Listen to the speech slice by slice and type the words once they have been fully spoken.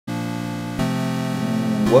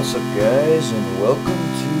What's up, guys, and welcome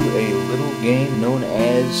to a little game known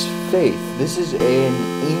as Faith. This is an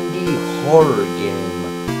indie horror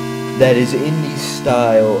game that is in the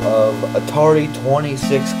style of Atari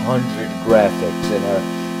 2600 graphics.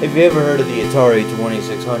 And if you ever heard of the Atari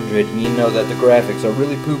 2600, you know that the graphics are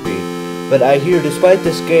really poopy. But I hear, despite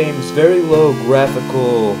this game's very low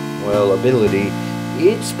graphical, ability,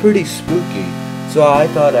 it's pretty spooky. So I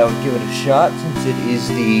thought I would give it a shot since it is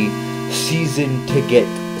the season to get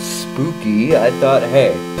spooky. I thought,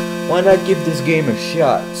 hey, why not give this game a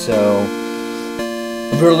shot? So,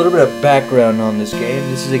 for a little bit of background on this game,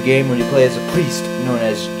 this is a game where you play as a priest known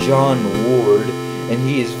as John Ward, and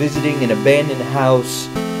he is visiting an abandoned house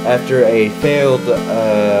after a failed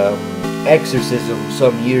exorcism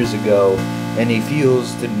some years ago, and he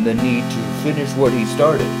feels the need to finish what he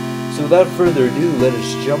started. So without further ado, let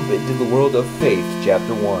us jump into the world of Faith,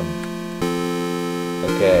 Chapter 1.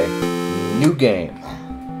 Okay, new game.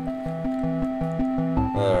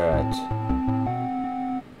 Alright.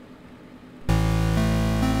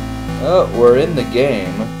 Oh, we're in the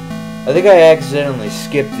game. I think I accidentally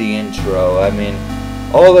skipped the intro. I mean,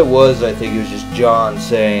 all it was, I think it was just John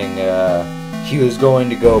saying he was going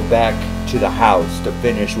to go back to the house to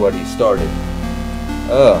finish what he started.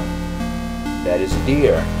 Oh. That is a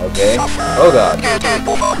deer, okay? Oh god.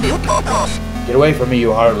 Get away from me,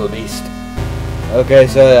 you horrible beast. Okay,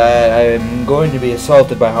 so I'm going to be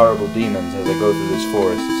assaulted by horrible demons as I go through this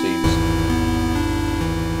forest, it seems.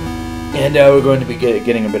 And we're going to be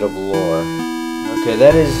getting a bit of lore. Okay,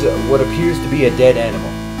 that is what appears to be a dead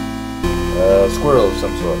animal. A squirrel of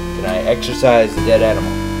some sort. Can I exercise the dead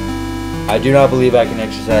animal? I do not believe I can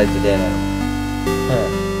exercise the dead animal. Huh.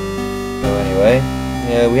 So anyway,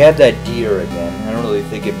 yeah, we have that deer again. I don't really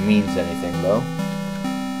think it means anything, though.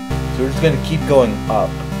 So we're just going to keep going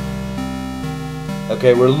up.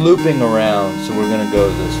 Okay, we're looping around, so we're going to go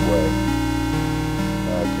this way.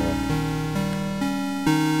 Okay.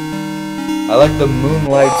 I like the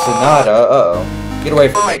Moonlight Sonata. Uh-oh. Get away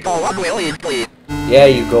from me. Yeah,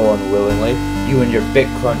 you go unwillingly. You and your big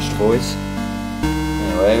crunched voice.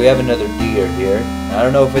 Anyway, we have another deer here. I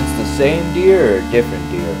don't know if it's the same deer or a different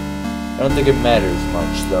deer. I don't think it matters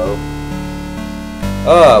much, though.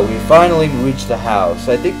 Ah, we finally reached the house.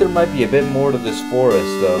 I think there might be a bit more to this forest,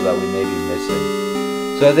 though, that we may be missing.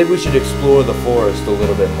 So I think we should explore the forest a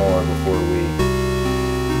little bit more before we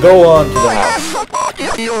go on to the house.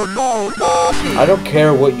 I don't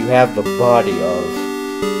care what you have the body of,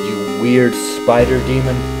 you weird spider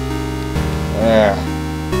demon. I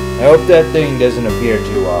hope that thing doesn't appear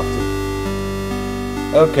too often.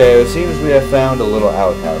 Okay, it seems we have found a little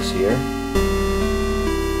outhouse here.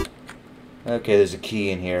 Okay, there's a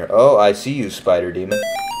key in here. Oh, I see you, spider demon.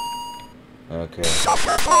 Okay. Get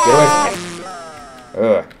away from me.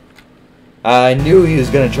 Ugh. I knew he was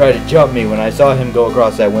going to try to jump me when I saw him go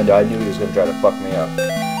across that window. I knew he was going to try to fuck me up.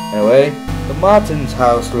 Anyway, the Martins'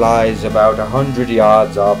 house lies about 100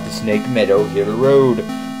 yards off the Snake Meadow Hill Road.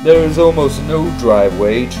 There is almost no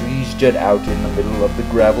driveway. Trees jut out in the middle of the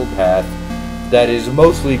gravel path that is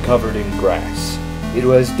mostly covered in grass. It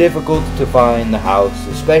was difficult to find the house,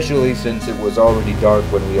 especially since it was already dark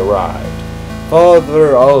when we arrived.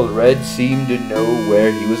 Father Allred seemed to know where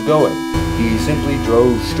he was going. He simply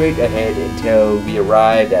drove straight ahead until we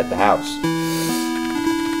arrived at the house.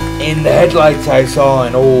 In the headlights I saw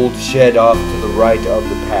an old shed off to the right of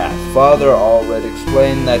the path. Father Allred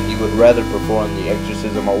explained that he would rather perform the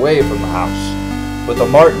exorcism away from the house, but the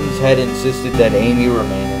Martins had insisted that Amy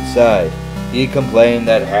remain inside. He complained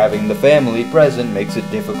that having the family present makes it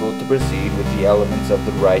difficult to proceed with the elements of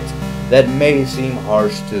the rite that may seem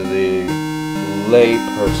harsh to the lay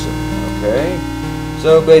person, okay?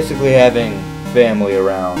 So basically having family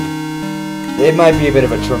around, it might be a bit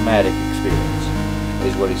of a traumatic experience,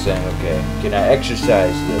 is what he's saying, okay? Can I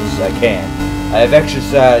exercise this? I can. I have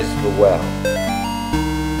exercised the well.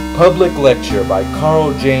 Public lecture by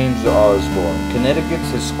Carl James Osborne, Connecticut's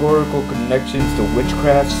historical connections to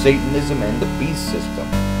witchcraft, Satanism, and the beast system.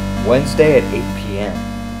 Wednesday at 8 p.m.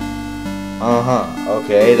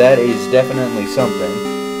 Okay, that is definitely something.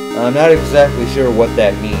 I'm not exactly sure what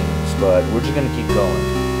that means, but we're just going to keep going.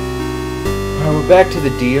 Alright, we're back to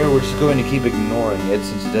the deer. We're just going to keep ignoring it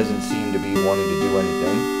since it doesn't seem to be wanting to do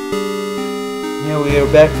anything. Yeah, we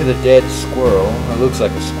are back to the dead squirrel. It looks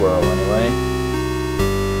like a squirrel anyway.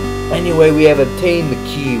 Anyway, we have obtained the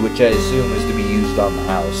key, which I assume is to be used on the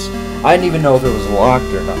house. I didn't even know if it was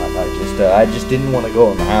locked or not. I just didn't want to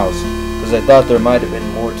go in the house, because I thought there might have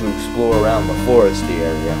been more to explore around the foresty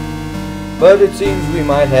area. But it seems we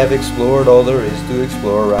might have explored all there is to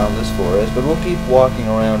explore around this forest, but we'll keep walking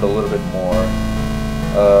around a little bit more.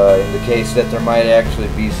 in the case that there might actually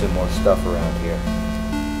be some more stuff around here.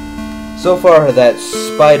 So far, that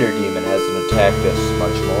spider demon hasn't attacked us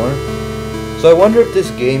much more. So I wonder if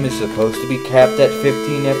this game is supposed to be capped at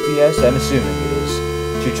 15 FPS. I'm assuming it is,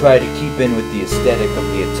 to try to keep in with the aesthetic of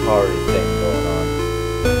the Atari thing going on.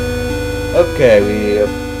 Okay, we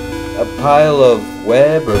a pile of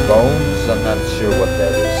web or bones. I'm not sure what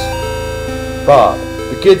that is. Bob,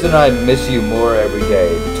 the kids and I miss you more every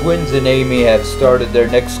day. The twins and Amy have started their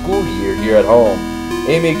next school year here at home.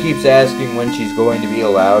 Amy keeps asking when she's going to be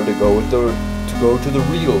allowed to go to the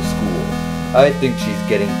real school. I think she's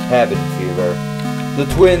getting cabin fever.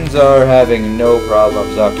 The twins are having no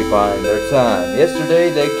problems occupying their time. Yesterday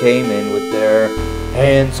they came in with their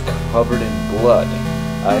hands covered in blood.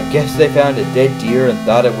 I guess they found a dead deer and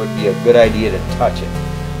thought it would be a good idea to touch it.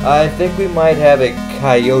 I think we might have a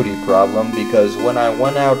coyote problem because when I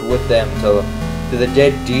went out with them to the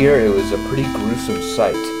dead deer, it was a pretty gruesome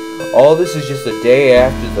sight. All this is just a day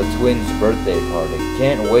after the twins' birthday party.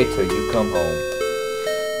 Can't wait till you come home.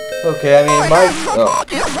 Okay, I mean,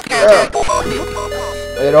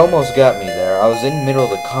 it almost got me there. I was in the middle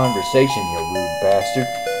of the conversation, you rude bastard.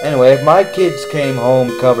 Anyway, if my kids came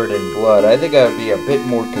home covered in blood, I think I would be a bit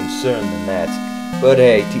more concerned than that. But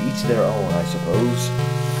hey, to each their own, I suppose.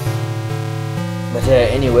 But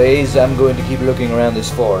anyways, I'm going to keep looking around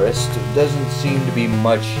this forest. There doesn't seem to be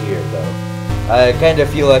much here, though. I kind of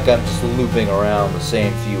feel like I'm just looping around the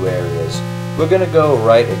same few areas. We're gonna go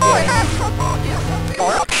right again.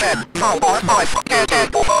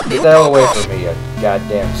 Get the hell away from me, you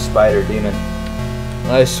goddamn spider demon.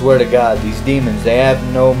 I swear to God, these demons, they have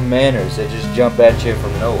no manners. They just jump at you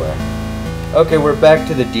from nowhere. Okay, we're back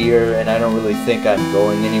to the deer, and I don't really think I'm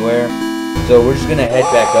going anywhere. So we're just gonna head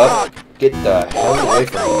back up. Get the hell away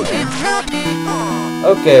from me, man.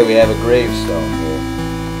 Okay, we have a gravestone here.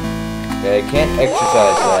 Okay, I can't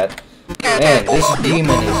exercise that. Man, this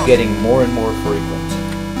demon is getting more and more frequent.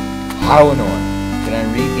 How annoying. Can I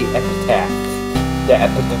read the epitaph? The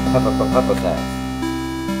epitaph.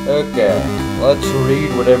 Okay, let's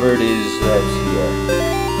read whatever it is that's here.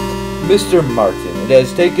 Mr. Martin, it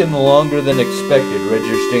has taken longer than expected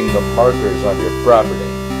registering the markers on your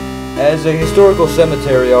property. As a historical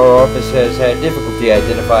cemetery, our office has had difficulty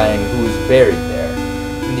identifying who is buried there.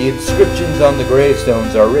 The inscriptions on the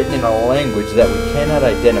gravestones are written in a language that we cannot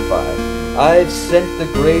identify. I've sent the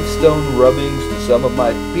gravestone rubbings to some of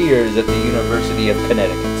my peers at the University of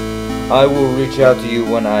Connecticut. I will reach out to you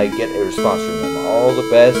when I get a response from them. All the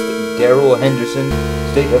best, Daryl Henderson,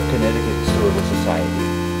 State of Connecticut Historical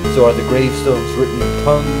Society. So are the gravestones written in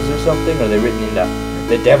tongues or something? Are they written in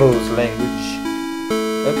the devil's language?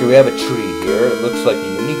 Okay, we have a tree here. It looks like a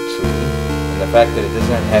unique tree. And the fact that it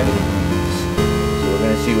doesn't have any leaves. So we're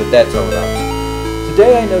going to see what that's all about.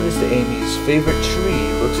 Today I noticed Amy's favorite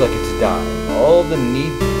tree looks like it's dying. All the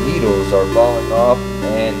needles are falling off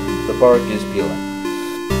and the bark is peeling.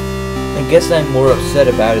 I guess I'm more upset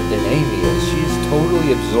about it than Amy is. She is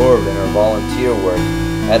totally absorbed in her volunteer work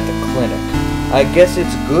at the clinic. I guess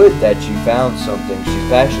it's good that she found something she's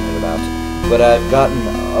passionate about, but I've gotten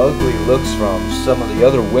ugly looks from some of the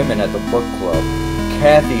other women at the book club.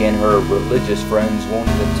 Kathy and her religious friends won't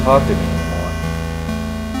even talk to me anymore.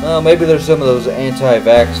 Well, maybe there's some of those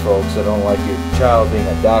anti-vax folks that don't like your child being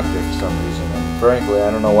a doctor for some reason. And frankly, I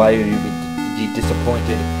don't know why you'd be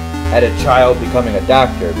disappointed at a child becoming a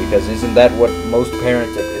doctor, because isn't that what most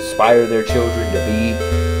parents aspire their children to be?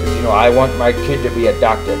 Because, you know, I want my kid to be a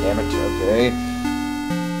doctor, damn it, okay?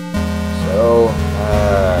 So,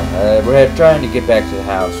 we're trying to get back to the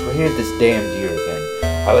house. We're here at this damn deer again.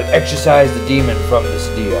 I will exorcise the demon from this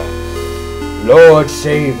deer. Lord,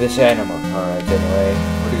 save this animal. Alright, anyway,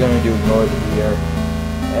 what are we going to do? Ignore the deer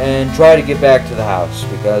and try to get back to the house,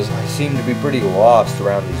 because I seem to be pretty lost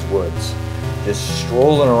around these woods. Just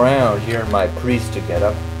strolling around here in my priest to get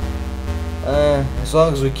up. As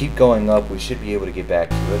long as we keep going up, we should be able to get back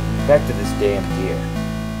to it. Back to this damn deer.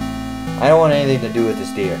 I don't want anything to do with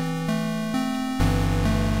this deer.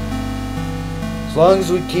 As long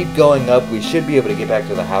as we keep going up, we should be able to get back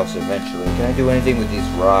to the house eventually. Can I do anything with these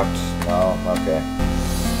rocks? No? Okay.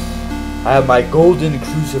 I have my golden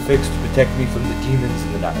crucifix to protect me from the demons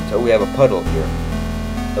in the night. Oh, we have a puddle here.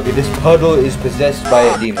 Okay, this puddle is possessed by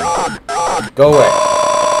a demon. Go away.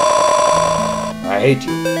 I hate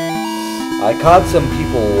you. I caught some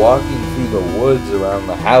people walking through the woods around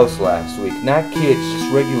the house last week. Not kids,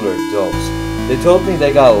 just regular adults. They told me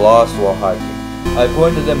they got lost while hiking. I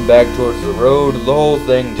pointed them back towards the road. The whole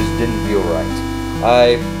thing just didn't feel right.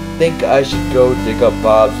 I think I should go dig up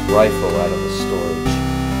Bob's rifle out of the storage.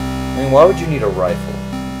 I mean, why would you need a rifle?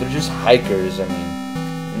 They're just hikers, I mean.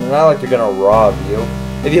 It's not like they're gonna rob you.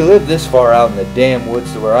 If you live this far out in the damn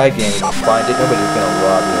woods to where I can't even find it, nobody's gonna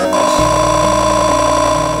rob your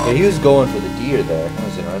ass. Okay, he was going for the deer there. That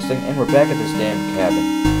was interesting. And we're back at this damn cabin.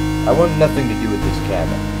 I want nothing to do with this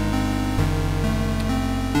cabin.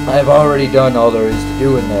 I've already done all there is to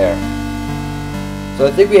do in there. So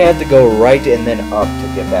I think we have to go right and then up to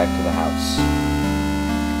get back to the house.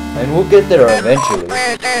 And we'll get there eventually.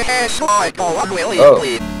 Oh,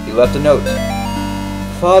 he left a note.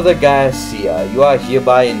 Father Garcia, you are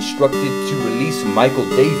hereby instructed to release Michael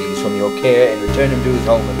Davies from your care and return him to his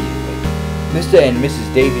home immediately. Mr. and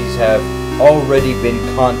Mrs. Davies have already been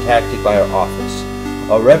contacted by our office.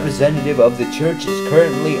 A representative of the church is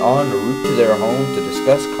currently en route to their home to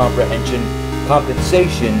discuss compensation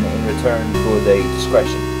in return for their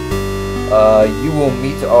discretion. You will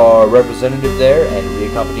meet our representative there and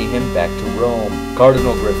reaccompany him back to Rome.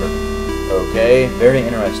 Cardinal Griffin. Okay, very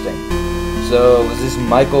interesting. So, was this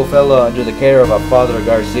Michael fella under the care of a Father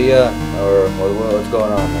Garcia? Or what's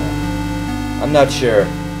going on there? I'm not sure.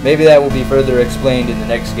 Maybe that will be further explained in the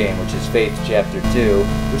next game, which is Faith Chapter 2,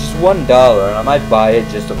 which is $1, and I might buy it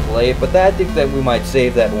just to play it, but I think that we might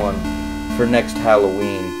save that one for next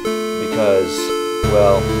Halloween, because,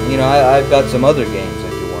 well, you know, I've got some other games I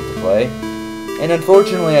do want to play, and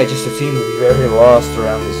unfortunately I just seem to be very lost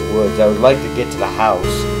around these woods. I would like to get to the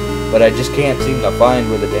house, but I just can't seem to find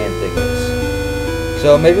where the damn thing is.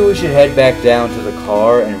 So maybe we should head back down to the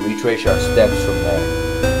car and retrace our steps from there.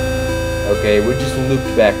 Okay, we're just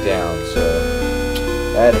looped back down, so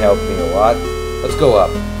that helped me a lot. Let's go up,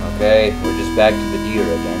 okay? We're just back to the deer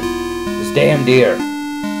again. This damn deer.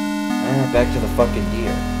 Back to the fucking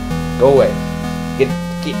deer. Go away. Get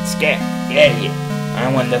scared. Get out of here. I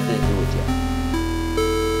don't want nothing to do with you.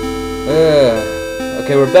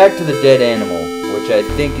 Okay, we're back to the dead animal, which I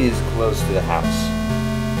think is close to the house.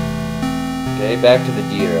 Okay, back to the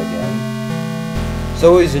deer again. It's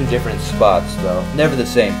always in different spots, though. Never the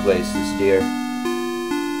same place, this deer.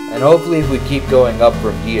 And hopefully if we keep going up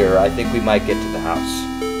from here, I think we might get to the house.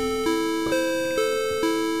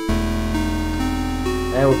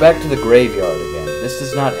 And we're back to the graveyard again. This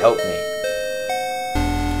does not help me.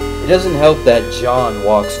 It doesn't help that John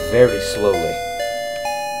walks very slowly.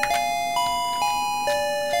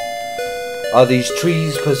 Are these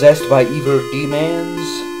trees possessed by evil demons?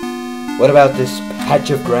 What about this patch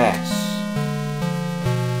of grass?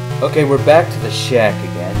 Okay, we're back to the shack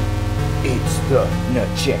again. It's the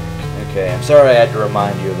Nutcheck. Okay, I'm sorry I had to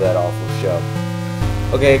remind you of that awful show.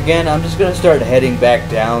 Okay, again, I'm just gonna start heading back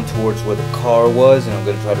down towards where the car was, and I'm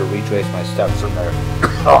gonna try to retrace my steps from there.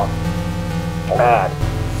 Oh, God.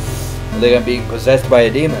 I think I'm being possessed by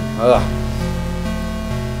a demon. Ugh.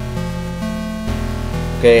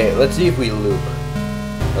 Okay, let's see if we loop.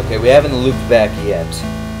 Okay, we haven't looped back yet.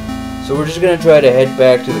 So we're just gonna try to head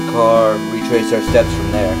back to the car, retrace our steps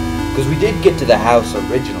from there. Because we did get to the house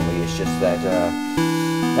originally, it's just that,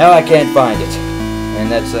 now I can't find it. And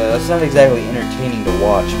that's not exactly entertaining to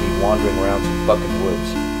watch, me wandering around some fucking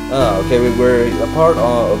woods. Oh, okay, we're a part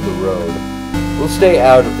of the road. We'll stay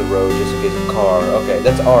out of the road just in case a car. Okay,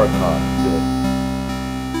 that's our car.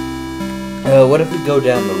 Good. What if we go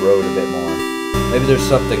down the road a bit more? Maybe there's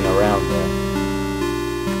something around there.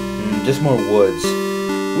 Just more woods.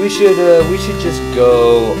 We should just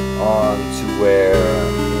go on to where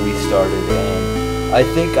we started, and I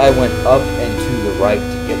think I went up and to the right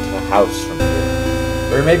to get to the house from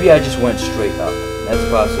here. Or maybe I just went straight up. That's a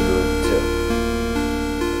possibility too.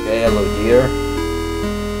 Okay, hello deer.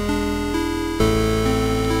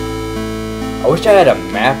 I wish I had a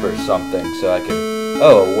map or something so I could...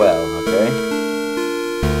 Oh, well, okay.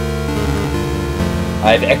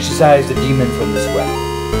 I've exorcised the demon from this well.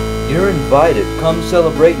 You're invited. Come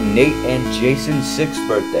celebrate Nate and Jason's 6th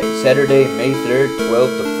birthday, Saturday, May 3rd, 12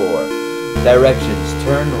 to 4. Directions: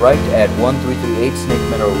 turn right at 1338 Snake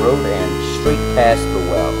Meadow Road and straight past the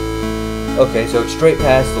well. Okay, so it's straight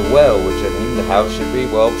past the well, which I mean the house should be,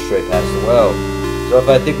 well, straight past the well. So if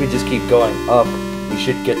I think we just keep going up, we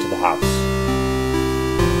should get to the house.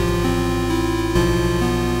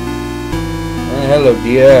 Hello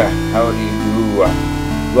dear, how do you do?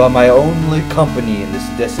 You are my only company in this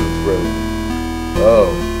desolate road. Oh.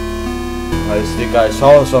 I think I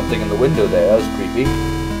saw something in the window there. That was creepy.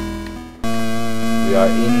 We are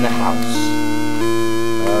in the house.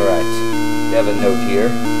 Alright. We have a note here.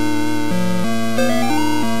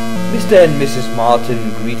 Mr. and Mrs.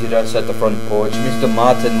 Martin greeted us at the front porch. Mr.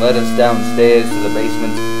 Martin led us downstairs to the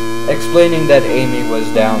basement, explaining that Amy was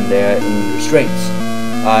down there in restraints.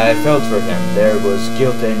 I felt for him. There was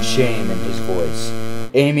guilt and shame in his voice.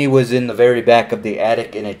 Amy was in the very back of the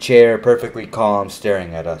attic in a chair, perfectly calm,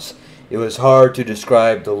 staring at us. It was hard to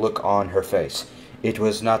describe the look on her face. It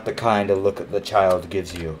was not the kind of look the child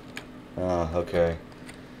gives you. Oh, okay.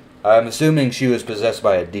 I'm assuming she was possessed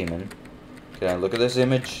by a demon. Can I look at this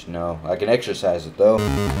image? No. I can exorcise it, though.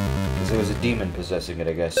 Because it was a demon possessing it,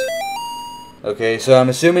 I guess. Okay, so I'm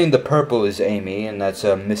assuming the purple is Amy, and that's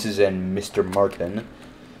Mrs. and Mr. Martin.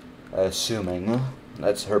 Assuming.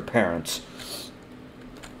 That's her parents.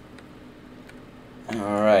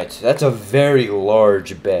 Alright, that's a very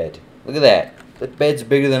large bed. Look at that. That bed's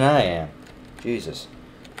bigger than I am. Jesus.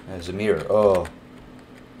 There's a mirror. Oh.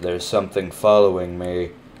 There's something following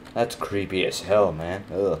me. That's creepy as hell, man.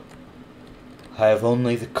 Ugh. I have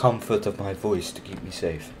only the comfort of my voice to keep me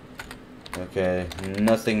safe. Okay,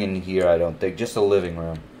 nothing in here, I don't think. Just a living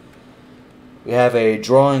room. We have a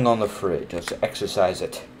drawing on the fridge. Let's exercise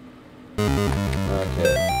it.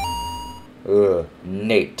 Okay. Ugh.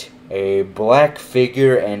 Nate. A black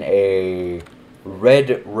figure and a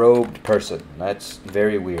red-robed person. That's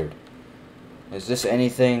very weird. Is this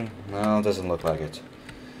anything? No, it doesn't look like it.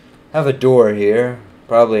 Have a door here.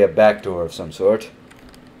 Probably a back door of some sort.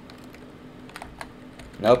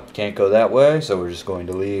 Nope, can't go that way, so we're just going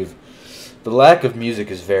to leave. The lack of music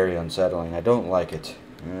is very unsettling. I don't like it.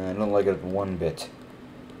 I don't like it one bit.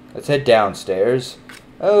 Let's head downstairs.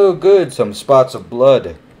 Oh, good, some spots of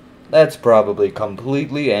blood. That's probably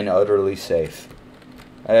completely and utterly safe.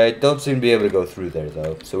 I don't seem to be able to go through there,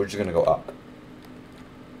 though, so we're just going to go up.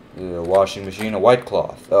 A washing machine, a white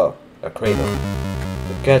cloth. Oh, a cradle.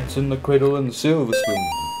 The cat's in the cradle and the silver spoon.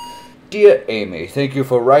 Dear Amy, thank you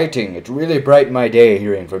for writing. It really brightened my day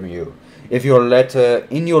hearing from you. In your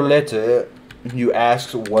letter, you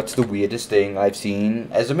asked what's the weirdest thing I've seen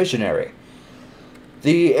as a missionary.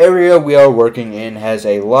 The area we are working in has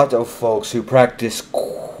a lot of folks who practice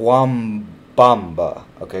Quambamba.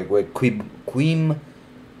 Okay, wait, Queembamba.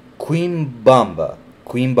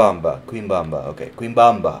 Okay,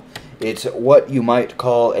 Queembamba. It's what you might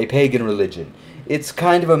call a pagan religion. It's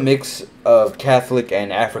kind of a mix of Catholic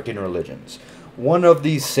and African religions. One of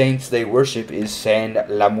these saints they worship is San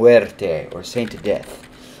La Muerte, or Saint Death.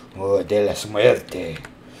 Oh, de la Muerte.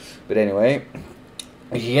 But anyway,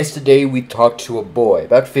 yesterday we talked to a boy,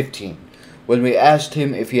 about 15. When we asked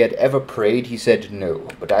him if he had ever prayed, he said no.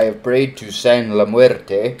 But I have prayed to San La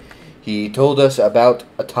Muerte. He told us about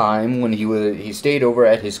a time when he stayed over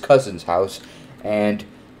at his cousin's house, and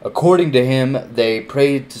according to him, they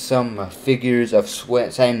prayed to some figures of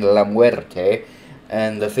San La Muerte,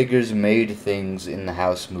 and the figures made things in the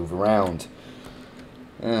house move around.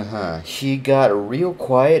 He got real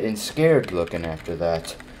quiet and scared looking after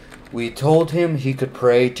that. We told him he could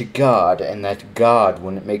pray to God, and that God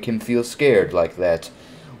wouldn't make him feel scared like that.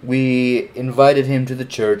 We invited him to the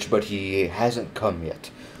church, but he hasn't come yet.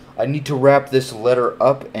 I need to wrap this letter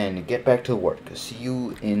up and get back to work. See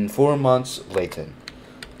you in 4 months, Layton.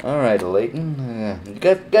 Alright, Layton. You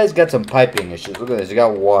guys got some piping issues. Look at this. You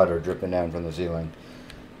got water dripping down from the ceiling.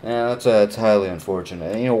 Yeah, that's highly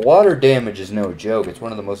unfortunate. You know, water damage is no joke. It's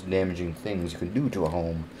one of the most damaging things you can do to a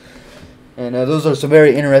home. And those are some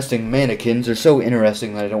very interesting mannequins. They're so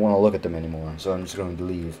interesting that I don't want to look at them anymore. So I'm just going to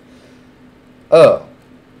leave. Oh.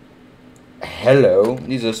 Hello.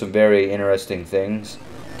 These are some very interesting things.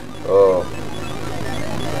 Oh.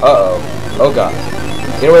 Uh-oh. Oh, God.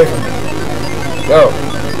 Get away from me. Go.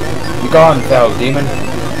 Be gone, foul demon.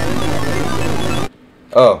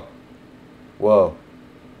 Oh. Whoa.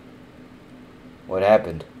 What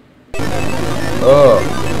happened? Oh.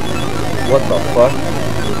 What the fuck?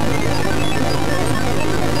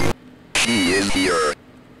 She is here.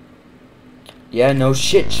 Yeah, no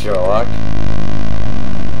shit, Sherlock.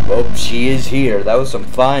 Oh, she is here. That was some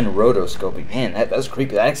fine rotoscoping. Man, that was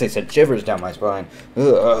creepy. That actually sent shivers down my spine.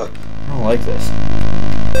 Ugh, I don't like this.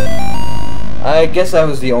 I guess I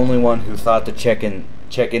was the only one who thought to check in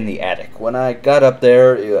the attic. When I got up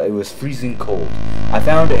there, it was freezing cold. I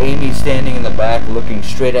found Amy standing in the back looking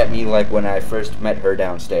straight at me like when I first met her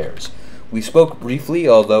downstairs. We spoke briefly,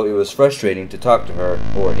 although it was frustrating to talk to her,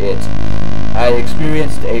 or it. I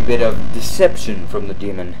experienced a bit of deception from the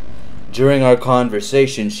demon. During our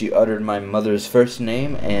conversation, she uttered my mother's first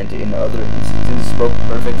name and in other instances spoke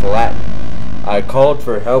perfect Latin. I called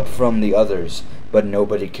for help from the others, but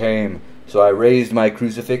nobody came, so I raised my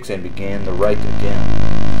crucifix and began the rite again.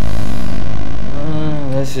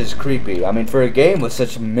 This is creepy. I mean, for a game with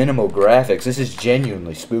such minimal graphics, this is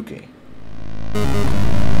genuinely spooky.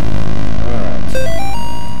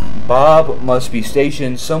 Bob must be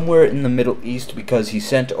stationed somewhere in the Middle East because he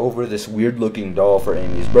sent over this weird-looking doll for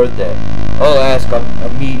Amy's birthday. I'll ask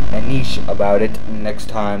Anish about it next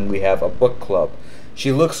time we have a book club.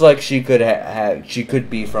 She looks like she could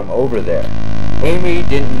be from over there. Amy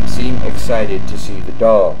didn't seem excited to see the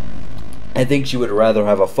doll. I think she would rather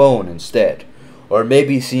have a phone instead. Or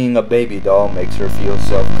maybe seeing a baby doll makes her feel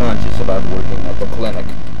self-conscious about working at the clinic.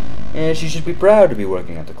 And she should be proud to be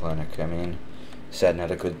working at the clinic. I mean, is that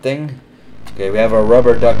not a good thing? Okay, we have a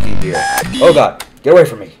rubber ducky here. Oh god, get away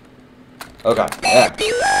from me. Oh god, ah.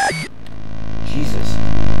 Jesus.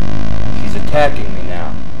 She's attacking me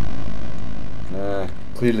now.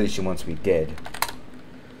 Clearly she wants me dead.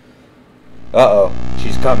 Uh-oh,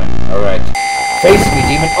 she's coming. Alright. Face me,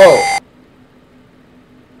 demon. Oh!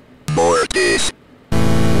 Mortis.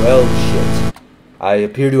 Well, shit. I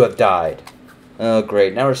appear to have died. Oh,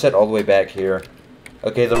 great. Now we're set all the way back here.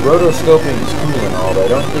 Okay, the rotoscoping is cool and all, but I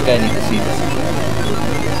don't think I need to see this again.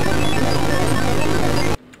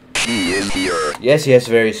 She is here. Yes,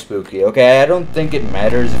 very spooky. Okay, I don't think it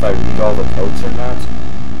matters if I read all the notes or not.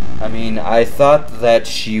 I mean, I thought that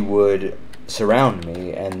she would surround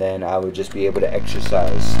me, and then I would just be able to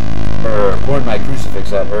exercise or point my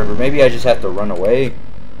crucifix at her, but maybe I just have to run away?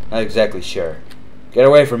 Not exactly sure. Get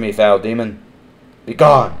away from me, foul demon. Be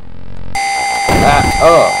gone. Ah,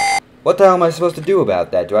 oh. What the hell am I supposed to do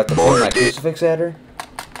about that? Do I have to point my crucifix at her?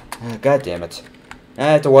 God damn it. I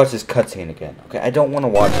have to watch this cutscene again. Okay, I don't want to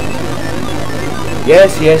watch it.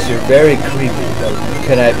 Yes, you're very creepy, but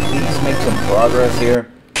can I please make some progress here?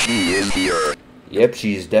 She is here. Yep,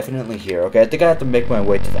 she's definitely here. Okay, I think I have to make my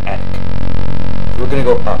way to the attic. So we're gonna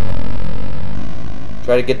go up.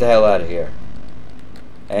 Try to get the hell out of here.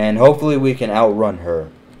 And hopefully we can outrun her.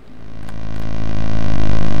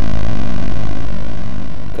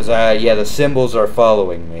 Because, yeah, the symbols are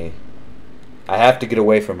following me. I have to get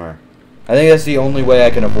away from her. I think that's the only way I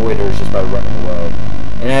can avoid her is just by running away.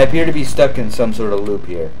 And I appear to be stuck in some sort of loop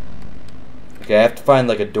here. Okay, I have to find,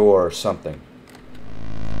 like, a door or something.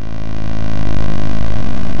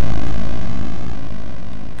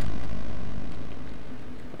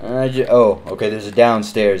 Oh, okay, there's a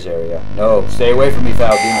downstairs area. No, stay away from me,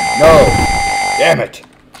 foul demon. No! Damn it!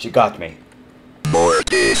 She got me.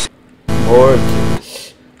 Mortis.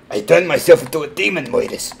 Mortis. I turned myself into a demon,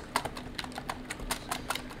 Mortis.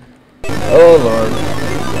 Oh, Lord.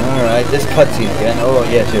 Alright, this cutscene again. Oh,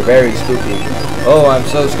 yes, you're very spooky. Oh, I'm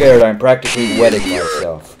so scared, I'm practically wetting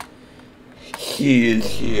myself. He is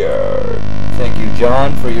here. Thank you,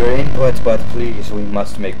 John, for your input, but please, we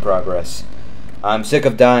must make progress. I'm sick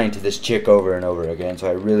of dying to this chick over and over again, so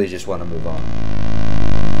I really just want to move on.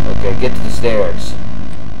 Okay, get to the stairs.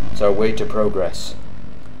 It's our way to progress.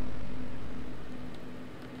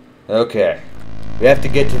 Okay. We have to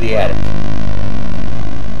get to the attic.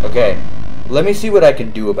 Okay. Let me see what I can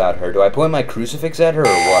do about her. Do I point my crucifix at her or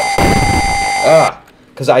what? Ah!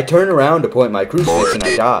 Because I turn around to point my crucifix and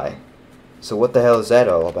I die. So what the hell is that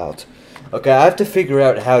all about? Okay, I have to figure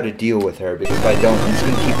out how to deal with her, because if I don't, I'm just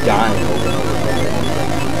going to keep dying over and over.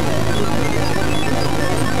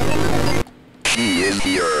 She is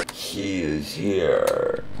here. He is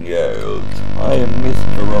here. Yes, I am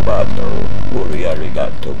Mr. Roboto. Uri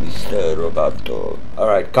arigato, Mr. Roboto.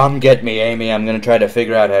 Alright, come get me, Amy. I'm gonna try to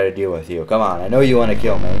figure out how to deal with you. Come on, I know you want to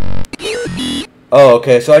kill me. Oh,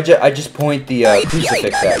 okay, so I just point the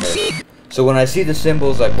crucifix at her. So when I see the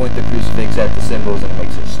symbols, I point the crucifix at the symbols and it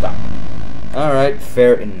makes her stop. Alright,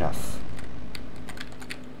 fair enough. I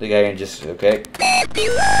think I can just, okay.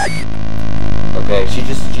 Okay, she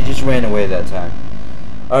just ran away that time.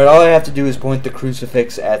 Alright, all I have to do is point the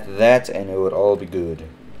crucifix at that and it would all be good.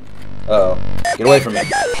 Uh-oh. Get away from me.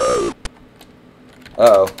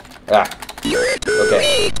 Uh-oh. Ah.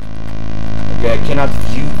 Okay. Okay, I cannot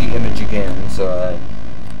view the image again, so I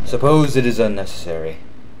suppose it is unnecessary.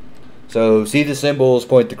 So, see the symbols,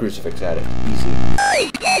 point the crucifix at it. Easy.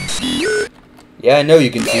 Yeah, I know you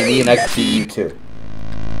can see me, and I can see you too.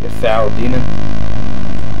 You foul demon.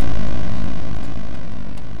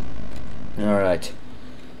 Alright.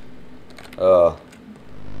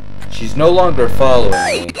 She's no longer following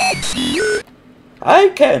me. I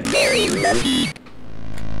can.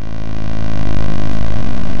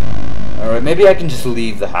 Alright, maybe I can just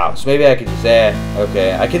leave the house. Maybe I can just,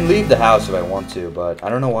 okay. I can leave the house if I want to, but I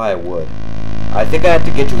don't know why I would. I think I have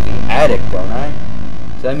to get to the attic, don't I?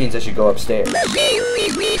 So that means I should go upstairs. I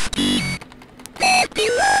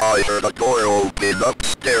heard a door open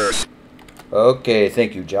upstairs. Okay,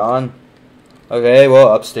 thank you, John. Okay,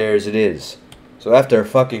 well, upstairs it is. So after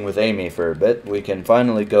fucking with Amy for a bit, we can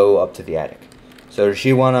finally go up to the attic. So does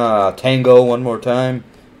she wanna tango one more time?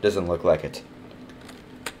 Doesn't look like it.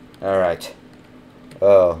 Alright.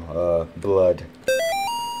 Oh, blood.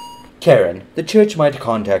 Karen, the church might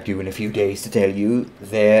contact you in a few days to tell you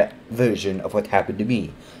their version of what happened to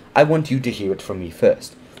me. I want you to hear it from me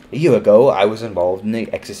first. A year ago, I was involved in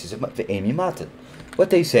the exorcism of Amy Martin. what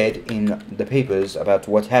they said in the papers about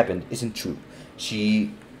what happened isn't true. She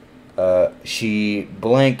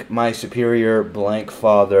blank my superior blank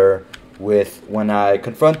father with, when I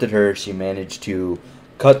confronted her, she managed to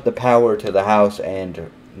cut the power to the house and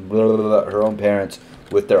her own parents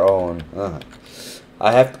with their own.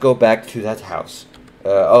 I have to go back to that house.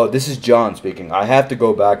 Oh, this is John speaking. I have to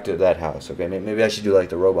go back to that house. Okay, maybe I should do like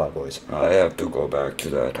the robot voice. I have to go back to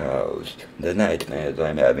that house. The nightmares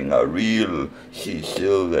I'm having are real. She's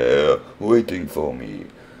still there, waiting for me.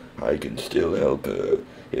 I can still help her.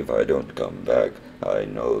 If I don't come back, I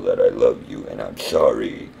know that I love you and I'm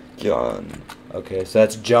sorry, John. Okay, so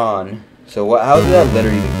that's John. So how did that letter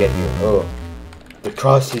even get here? Oh, the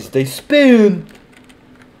crosses, they spin!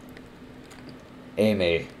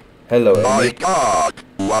 Amy. Hello, Amy. My God,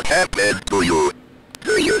 what happened to you?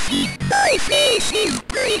 Do you think my face is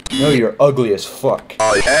breaking? No, you're ugly as fuck.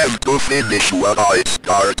 I have to finish what I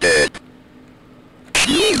started.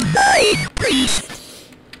 She's my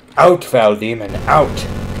priest. Out, foul demon, out!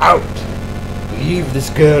 Out! Leave this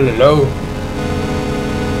girl alone.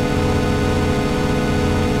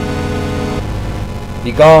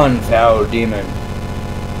 Be gone, foul demon.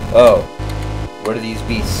 Oh, what are these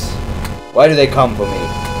beasts? Why do they come for me?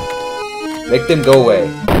 Make them go away.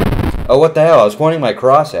 Oh, what the hell? I was pointing my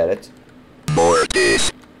cross at it.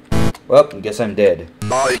 Mortis. Well, I guess I'm dead.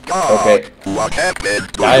 My God, okay. What happened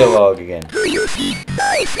to Dialogue again. Do you think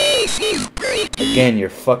my face is breaking? Again, you're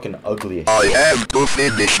fucking ugly. I have to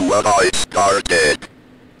finish what I started.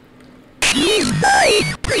 She's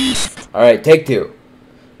my priest. Alright, take two.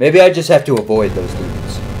 Maybe I just have to avoid those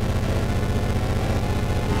demons.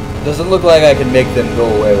 Doesn't look like I can make them go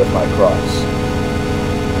away with my cross.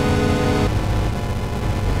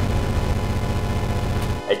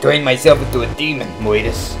 I turned myself into a demon,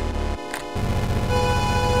 Moitus.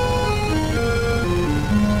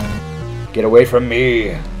 Get away from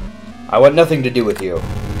me. I want nothing to do with you.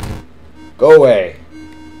 Go away.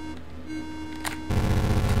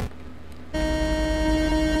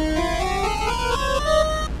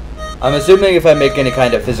 I'm assuming if I make any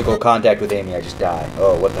kind of physical contact with Amy, I just die.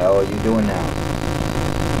 Oh, what the hell are you doing now?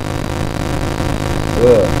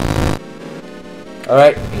 Ugh.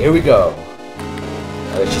 Alright, here we go.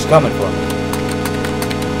 She's coming for me.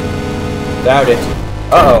 Found it.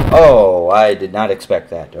 Uh-oh. Oh, I did not expect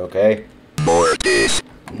that, okay? Mortis.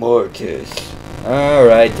 Mortis.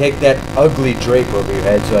 Alright, take that ugly drape over your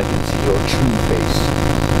head so I can see your true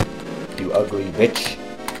face. You ugly bitch.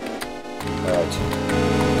 Alright.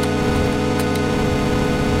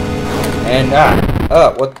 And,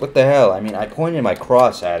 what the hell? I mean, I pointed my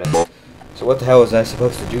cross at it. So what the hell was I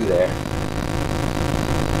supposed to do there?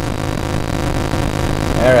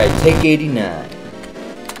 Alright, take 89.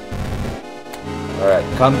 Alright,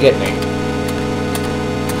 come get me.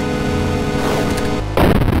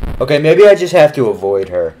 Okay, maybe I just have to avoid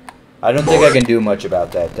her. I don't think I can do much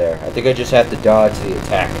about that there. I think I just have to dodge the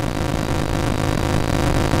attack.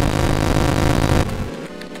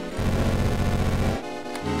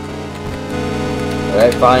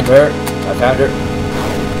 Alright, find her. I found her.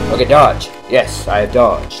 Okay, dodge. Yes, I have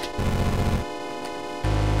dodged.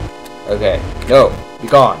 Okay, no, be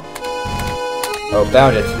gone. Oh,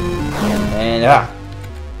 found it. And,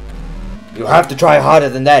 you have to try harder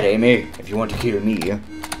than that, Amy, if you want to kill me.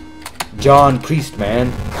 John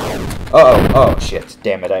Priestman. Uh-oh, oh, shit.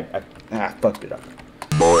 Damn it, I fucked it up.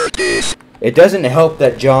 Mortis. It doesn't help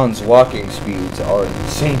that John's walking speeds are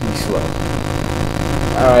insanely slow.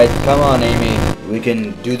 Alright, come on, Amy. We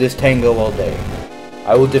can do this tango all day.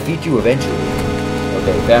 I will defeat you eventually.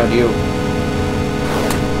 Okay, found you.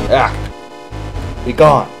 Be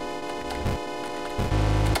gone.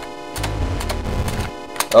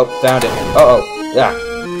 Oh, found it. Uh-oh.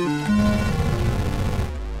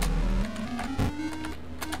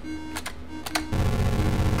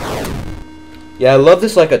 Yeah, I love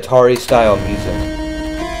this, like, Atari style music.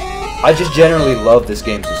 I just generally love this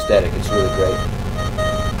game's aesthetic. It's really great.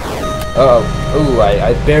 Uh-oh. Ooh,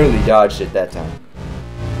 I barely dodged it that time.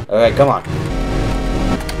 Alright, come on.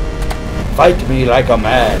 Fight me like a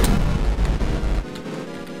man.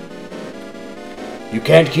 You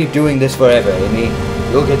can't keep doing this forever, Amy.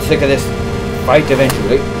 You'll get sick of this fight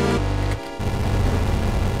eventually.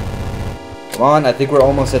 Come on, I think we're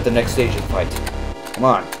almost at the next stage of the fight. Come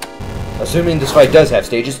on. Assuming this fight does have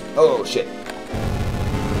stages. Oh, shit.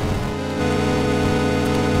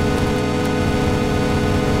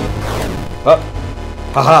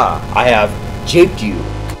 Haha, I have japed you,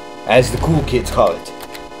 as the cool kids call it.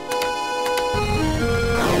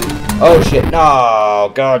 Oh shit,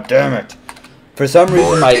 no, god damn it. For some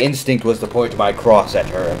reason my instinct was to point my cross at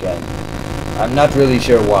her again. I'm not really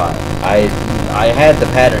sure why. I had the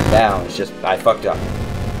pattern down. It's just I fucked up.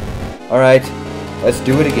 Alright, let's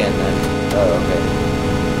do it again then. Oh, okay.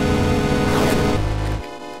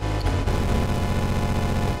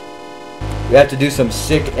 We have to do some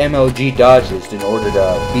sick MLG dodges in order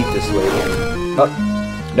to beat this lady. Oh,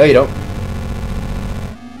 no you don't.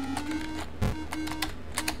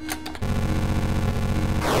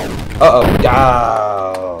 Uh-oh.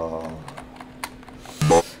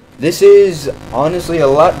 Oh. This is honestly a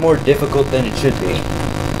lot more difficult than it should be.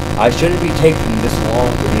 I shouldn't be taking this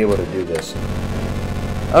long to be able to do this.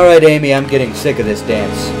 Alright, Amy, I'm getting sick of this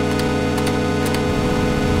dance.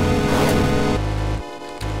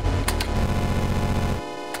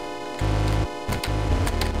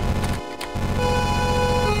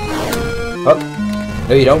 Oh,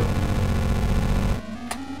 no you don't.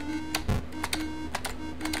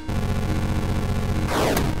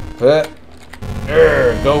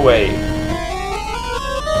 Go away.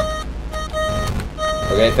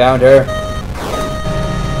 Okay, found her.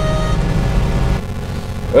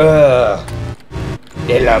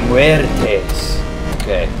 De la muertes.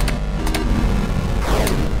 Okay.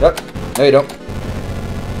 Oh, no you don't.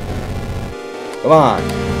 Come on.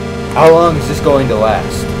 How long is this going to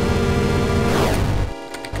last?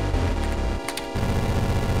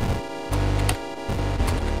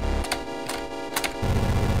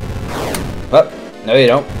 Oh, no you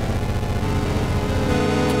don't.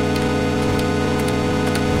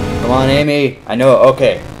 Come on, Amy. I know.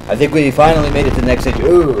 Okay. I think we finally made it to the next stage.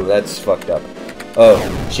 Ooh, that's fucked up.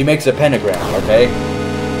 Oh, she makes a pentagram, okay?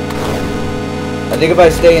 I think if I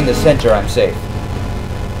stay in the center, I'm safe.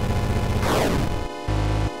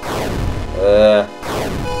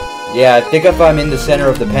 Yeah, I think if I'm in the center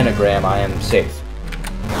of the pentagram, I am safe.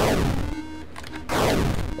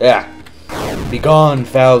 Yeah. Begone,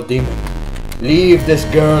 foul demon. Leave this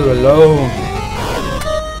girl alone.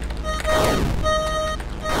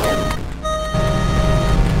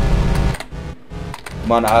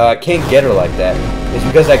 Come on, I can't get her like that. It's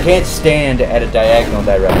because I can't stand at a diagonal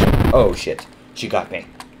direction. Oh shit, she got me.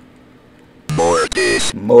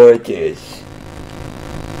 Mortis. Mortis.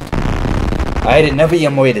 I had enough of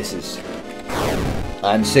your mortises.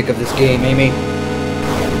 I'm sick of this game, Amy.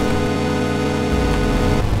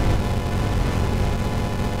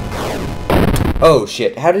 Oh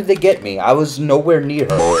shit, how did they get me? I was nowhere near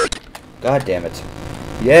her. God damn it.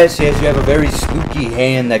 Yes, yes, you have a very spooky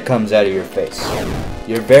hand that comes out of your face.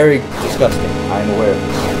 You're very disgusting. I'm aware of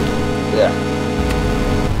this. Yeah.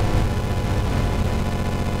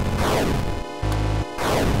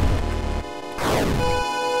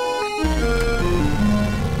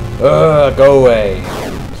 Go away.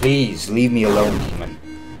 Please, leave me alone, demon.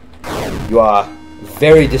 You are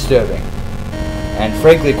very disturbing. And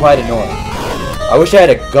frankly, quite annoying. I wish I had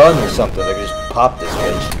a gun or something that could just pop this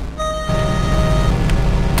bitch.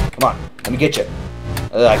 Come on, let me get you.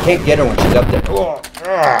 I can't get her when she's up there.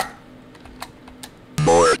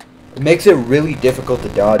 It makes it really difficult to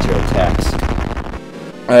dodge her attacks.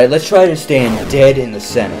 Alright, let's try to stand dead in the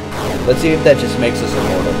center. Let's see if that just makes us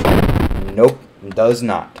immortal. Nope, does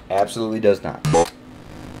not. Absolutely does not.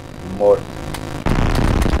 Immortal.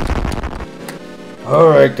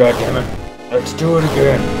 Alright, goddammit. Let's do it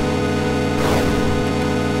again.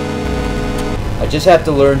 I just have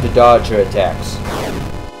to learn to dodge her attacks.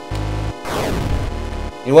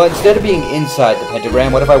 You know what, instead of being inside the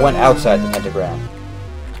pentagram, what if I went outside the pentagram?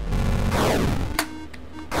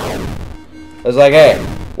 I was like, hey,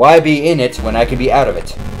 why be in it when I can be out of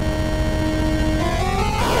it?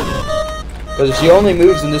 Because if she only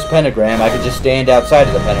moves in this pentagram, I can just stand outside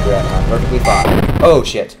of the pentagram and I'm perfectly fine. Oh,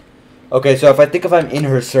 shit. Okay, so if I'm in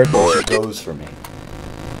her circle, she goes for me.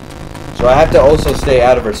 So I have to also stay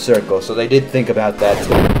out of her circle, so they did think about that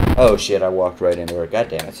too. Oh shit, I walked right into her, god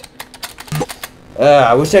damn it.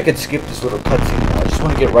 I wish I could skip this little cutscene. I just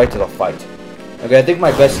want to get right to the fight. Okay, I think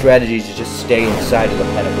my best strategy is to just stay inside of the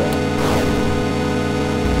pentagram.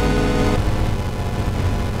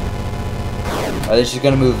 Then she's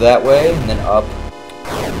gonna move that way, and then up,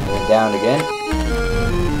 and then down again.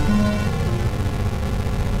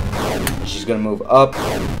 And she's gonna move up,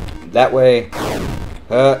 that way.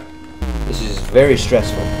 This is very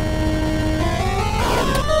stressful.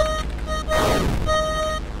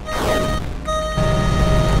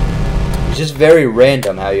 It's just very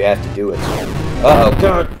random how you have to do it. Uh-oh,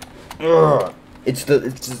 God! Ugh. It's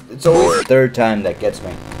always the third time that gets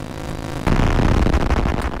me.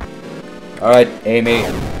 Alright, Amy.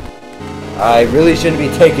 I really shouldn't be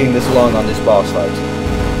taking this long on this boss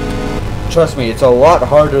fight. Trust me, it's a lot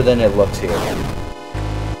harder than it looks here.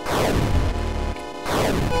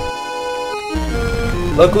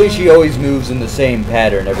 Luckily, she always moves in the same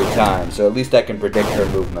pattern every time, so at least I can predict her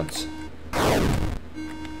movements.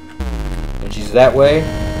 And she's that way.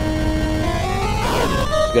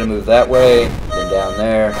 She's gonna move that way, then down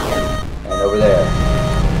there, and over there.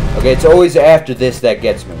 Okay, it's always after this that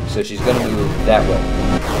gets me, so she's gonna move that way,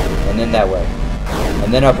 and then that way,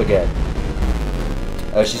 and then up again.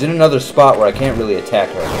 She's in another spot where I can't really attack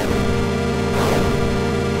her.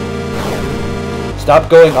 Stop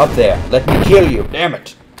going up there. Let me kill you. Damn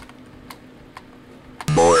it.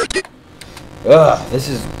 Ugh, this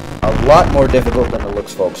is a lot more difficult than it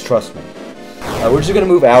looks, folks. Trust me. We're just going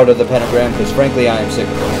to move out of the pentagram because, frankly, I am sick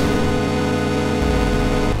of this.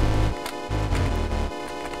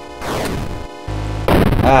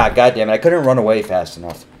 Ah, goddammit. I couldn't run away fast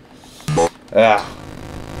enough. Ah.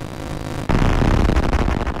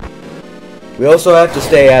 We also have to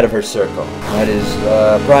stay out of her circle. That is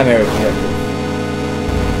primary objective.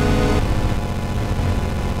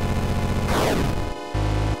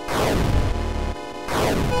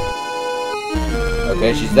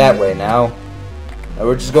 Okay, she's that way now.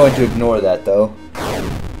 We're just going to ignore that, though.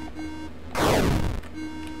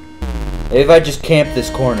 If I just camp this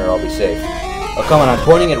corner, I'll be safe. Oh, come on, I'm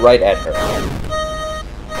pointing it right at her.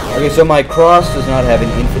 Okay, so my cross does not have an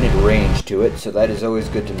infinite range to it, so that is always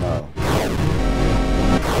good to know.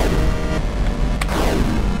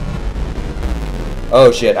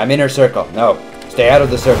 Oh shit, I'm in her circle. No, stay out of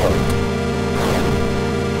the circle.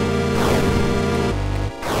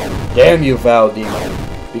 Damn you, foul demon.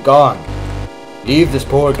 Be gone. Leave this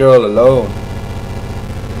poor girl alone.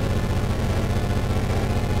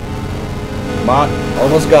 Come on,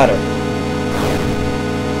 almost got her.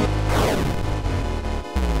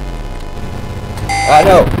 Ah,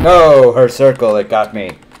 no, her circle, it got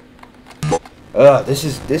me. This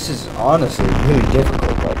is honestly really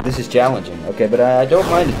difficult. Like, this is challenging. Okay, but I don't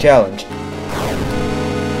mind a challenge.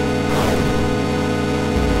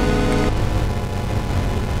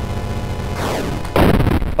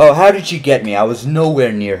 Oh, how did she get me? I was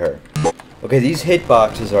nowhere near her. Okay, these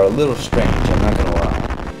hitboxes are a little strange, I'm not gonna lie.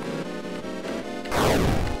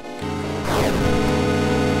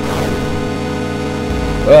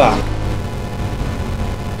 Ugh.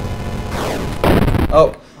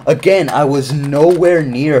 Oh, again, I was nowhere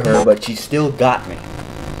near her, but she still got me.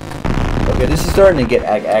 Okay, this is starting to get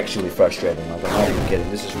actually frustrating. Like, I'm not even kidding.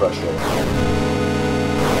 This is frustrating.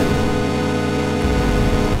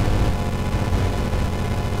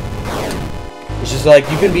 It's just like,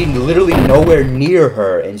 you can be literally nowhere near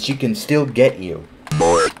her, and she can still get you.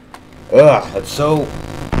 Ugh, that's so...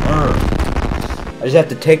 I just have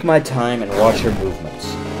to take my time and watch her movements.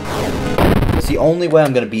 It's the only way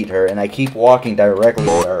I'm gonna beat her, and I keep walking directly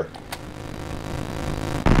at her.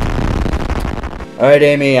 Alright,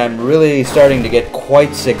 Amy, I'm really starting to get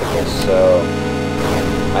quite sick of this, so...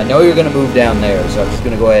 I know you're gonna move down there, so I'm just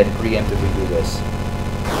gonna go ahead and preemptively do this.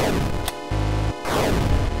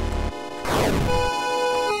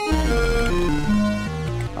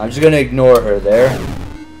 I'm just gonna ignore her there.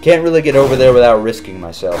 Can't really get over there without risking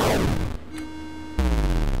myself.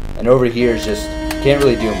 And over here is just... can't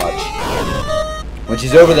really do much. When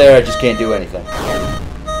she's over there, I just can't do anything.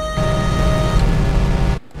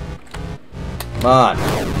 Come on.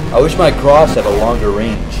 I wish my cross had a longer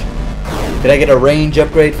range. Could I get a range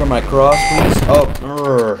upgrade for my cross, please? Oh,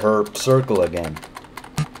 her circle again.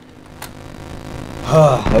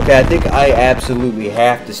 Okay, I think I absolutely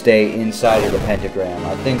have to stay inside of the pentagram.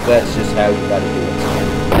 I think that's just how you gotta do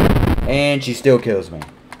it. And she still kills me.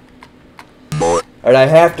 Alright, I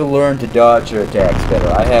have to learn to dodge her attacks better.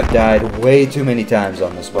 I have died way too many times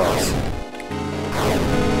on this boss.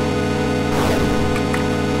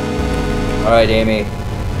 Alright, Amy.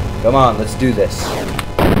 Come on, let's do this.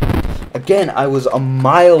 Again, I was a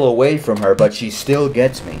mile away from her, but she still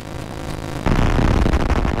gets me.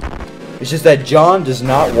 It's just that John does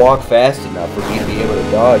not walk fast enough for me to be able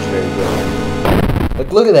to dodge very good.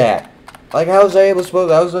 Like, look at that. Like, how was I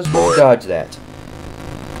supposed to dodge that?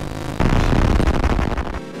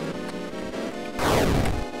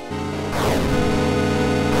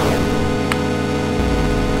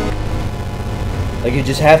 Like, you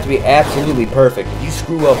just have to be absolutely perfect. If you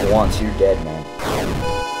screw up once, you're dead, man.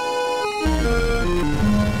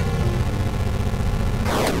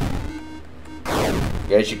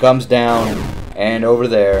 Okay, she comes down, and over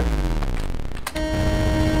there.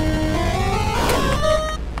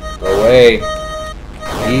 Go away.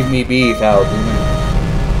 Leave me be, foul demon.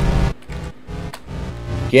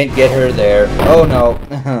 Can't get her there. Oh, no.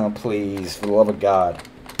 Please, for the love of God.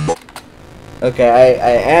 Okay,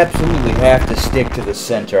 I absolutely have to stick to the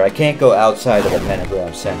center. I can't go outside of the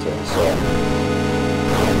pentagram center, so...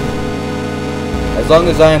 As long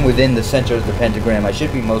as I am within the center of the pentagram, I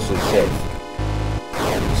should be mostly safe.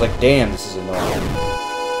 It's like, damn, this is annoying.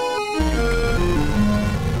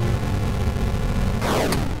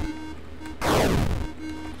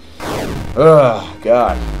 Ugh,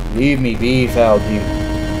 God. Leave me be, foul demon.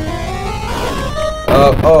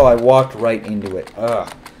 Oh, I walked right into it. Ugh.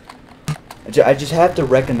 I just have to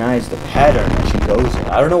recognize the pattern that she goes in.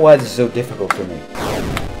 I don't know why this is so difficult for me.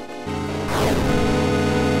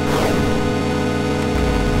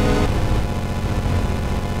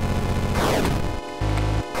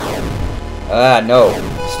 Ah, no.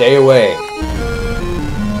 Stay away.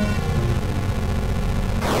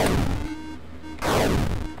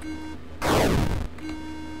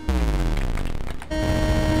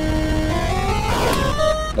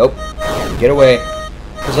 Nope. Get away.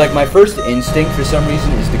 Because, like, my first instinct for some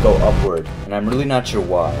reason is to go upward. And I'm really not sure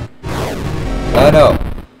why. No.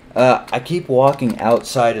 I keep walking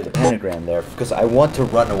outside of the pentagram there because I want to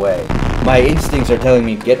run away. My instincts are telling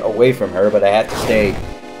me get away from her, but I have to stay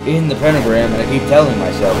in the pentagram, and I keep telling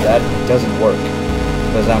myself that it doesn't work.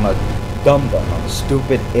 Because I'm a dum-dum. I'm a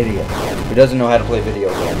stupid idiot who doesn't know how to play video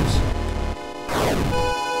games.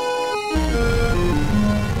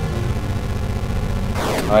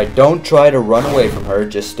 Alright, don't try to run away from her,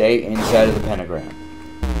 just stay inside of the pentagram.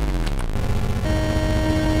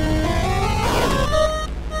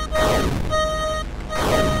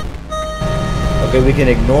 Okay, we can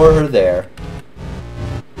ignore her there.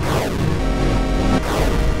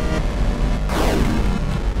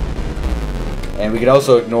 And we can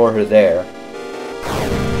also ignore her there.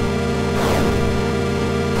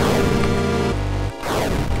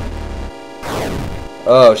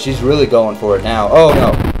 Oh, she's really going for it now. Oh,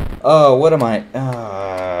 no. Oh, what am I?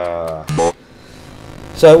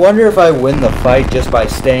 So I wonder if I win the fight just by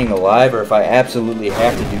staying alive, or if I absolutely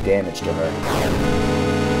have to do damage to her.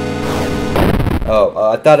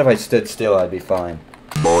 Oh, I thought if I stood still, I'd be fine.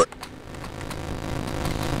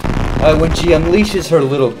 When she unleashes her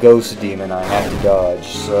little ghost demon, I have to dodge,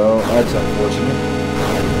 so that's unfortunate.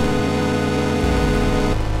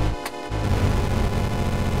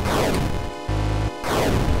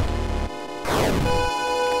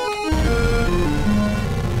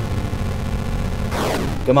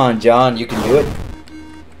 Come on, John, you can do it.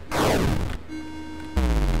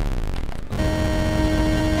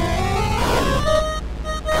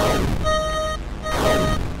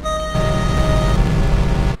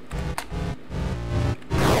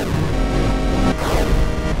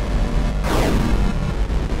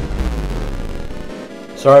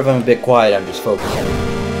 Sorry if I'm a bit quiet, I'm just focusing.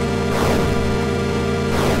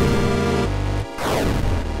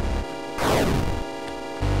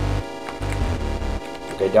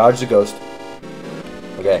 Okay, dodge the ghost.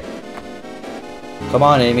 Okay. Come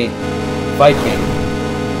on, Amy. Fight me.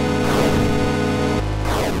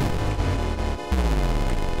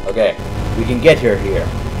 Okay, we can get her here.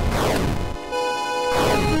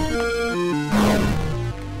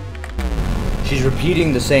 She's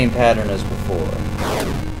repeating the same pattern as before.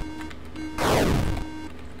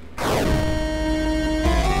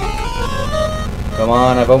 Come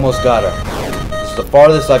on, I've almost got her. This is the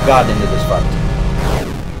farthest I've gotten into this fight.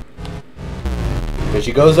 But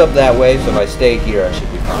she goes up that way, so if I stay here, I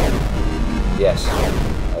should be fine. Yes.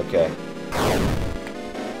 Okay.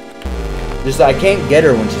 Just, I can't get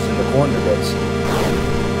her when she's in the corner bits.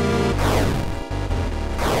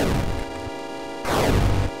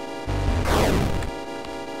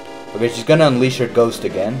 Okay, she's gonna unleash her ghost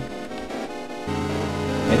again.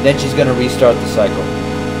 And then she's gonna restart the cycle.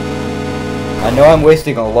 I know I'm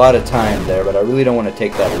wasting a lot of time there, but I really don't want to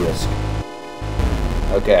take that risk.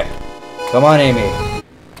 Okay. Come on, Amy.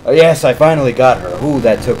 Oh, yes, I finally got her. Ooh,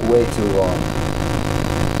 that took way too long.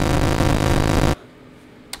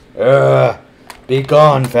 Be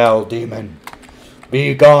gone, foul demon.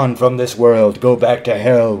 Be gone from this world. Go back to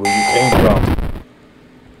hell where you came from.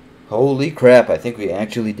 Holy crap, I think we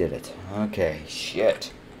actually did it. Okay,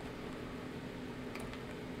 shit.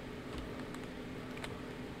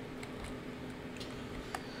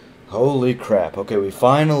 Holy crap. Okay, we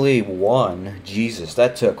finally won. Jesus,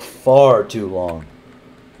 that took far too long.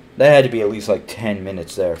 That had to be at least like 10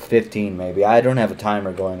 minutes there. 15 maybe. I don't have a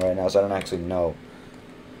timer going right now, so I don't actually know.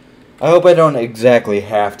 I hope I don't exactly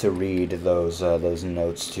have to read those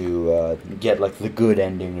notes to get like the good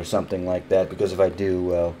ending or something like that, because if I do,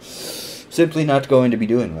 well, simply not going to be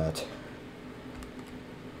doing that.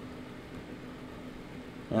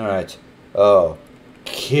 Alright. Oh.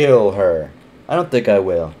 Kill her. I don't think I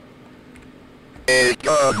will.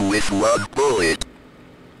 Gone with one bullet.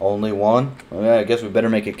 Only one? Well, I guess we better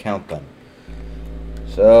make it count then.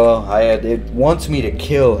 So, it wants me to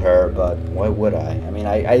kill her, but why would I? I mean,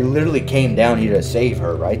 I literally came down here to save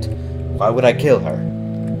her, right? Why would I kill her?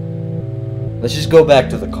 Let's just go back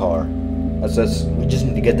to the car. We just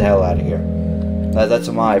need to get the hell out of here. That's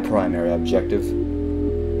my primary objective.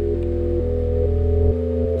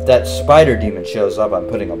 If that spider demon shows up, I'm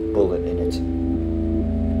putting a bullet in it.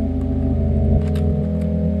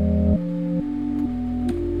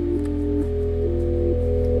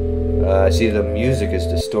 I see the music is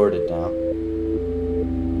distorted now.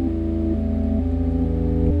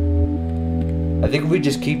 I think if we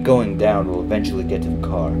just keep going down, we'll eventually get to the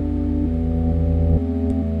car.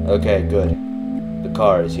 Okay, good. The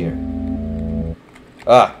car is here.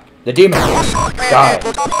 Ah! The demon!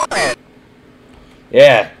 Die!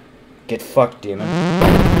 Yeah! Get fucked, demon.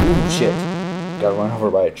 Ooh, shit. Got run over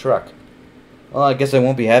by a truck. Well, I guess I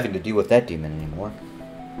won't be having to deal with that demon anymore.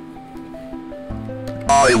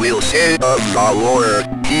 I will say of the Lord,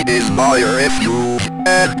 He is my refuge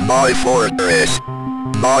and my fortress.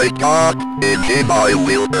 My God, in Him I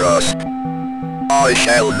will trust. I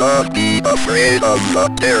shall not be afraid of the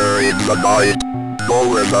terror in the night,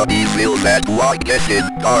 nor the evil that walketh in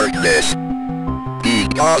darkness.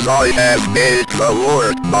 Because I have made the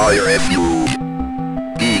Lord my refuge.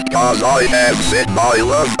 Because I have set my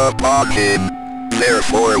love upon Him,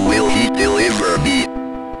 therefore will He deliver me.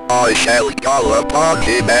 I shall call upon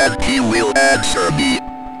Him and He will answer me.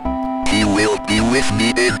 He will be with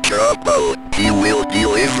me in trouble. He will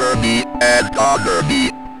deliver me and honor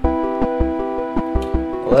me.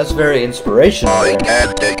 Well, that's very inspirational. I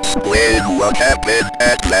can't explain what happened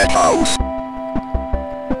at that house.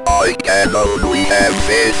 I can only have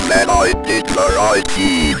faith that I did the right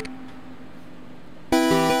deed.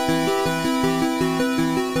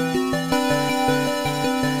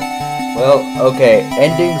 Well, okay,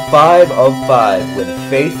 ending 5 of 5, when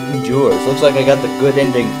faith endures. Looks like I got the good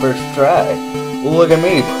ending first try. Well, look at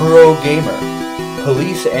me, pro gamer.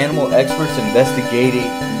 Police animal experts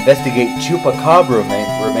investigate chupacabra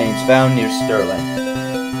remains found near Sterling.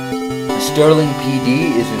 Sterling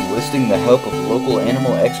PD is enlisting the help of local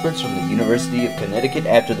animal experts from the University of Connecticut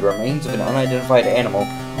after the remains of an unidentified animal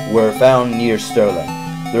were found near Sterling.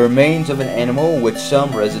 The remains of an animal, which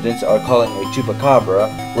some residents are calling a chupacabra,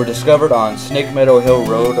 were discovered on Snake Meadow Hill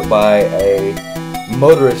Road by a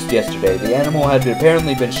motorist yesterday. The animal had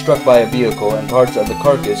apparently been struck by a vehicle and parts of the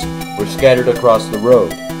carcass were scattered across the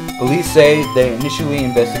road. Police say they initially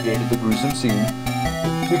investigated the gruesome scene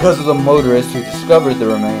because of the motorist who discovered the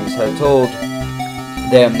remains had told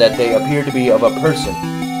them that they appear to be of a person.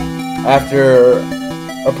 After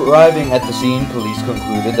arriving at the scene, police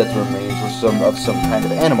concluded that the remains were of some kind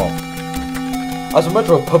of animal. As a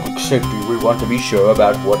matter of public safety, we want to be sure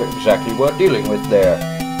about what exactly we're dealing with there,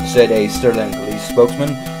 said a Sterling police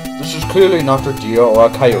spokesman. This is clearly not a deer or a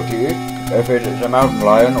coyote. If it is a mountain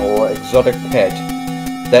lion or exotic pet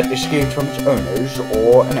that escaped from its owners,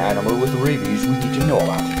 or an animal with rabies, we need to know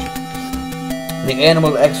about it. The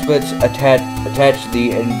animal experts attached to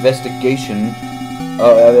the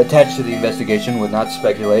investigation would not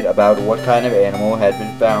speculate about what kind of animal had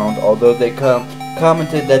been found, although they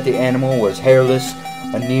commented that the animal was hairless,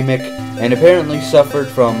 anemic, and apparently suffered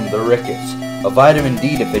from the rickets, a vitamin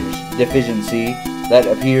D deficiency that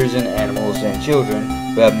appears in animals and children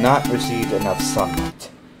who have not received enough sunlight.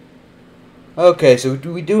 Okay, so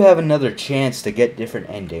we do have another chance to get different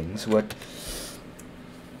endings.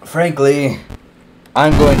 Frankly,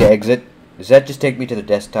 I'm going to exit. Does that just take me to the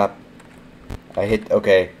desktop?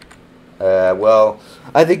 Okay. Well,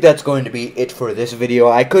 I think that's going to be it for this video.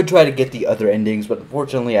 I could try to get the other endings, but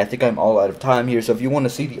unfortunately I think I'm all out of time here, so if you want to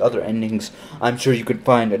see the other endings, I'm sure you could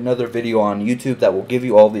find another video on YouTube that will give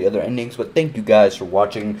you all the other endings. But thank you guys for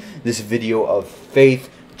watching this video of Faith,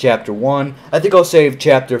 Chapter 1. I think I'll save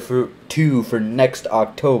Chapter 2 for next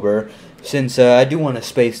October, since I do want to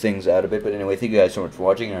space things out a bit. But anyway, thank you guys so much for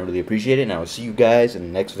watching, and I really appreciate it, and I will see you guys in the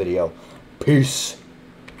next video. Peace.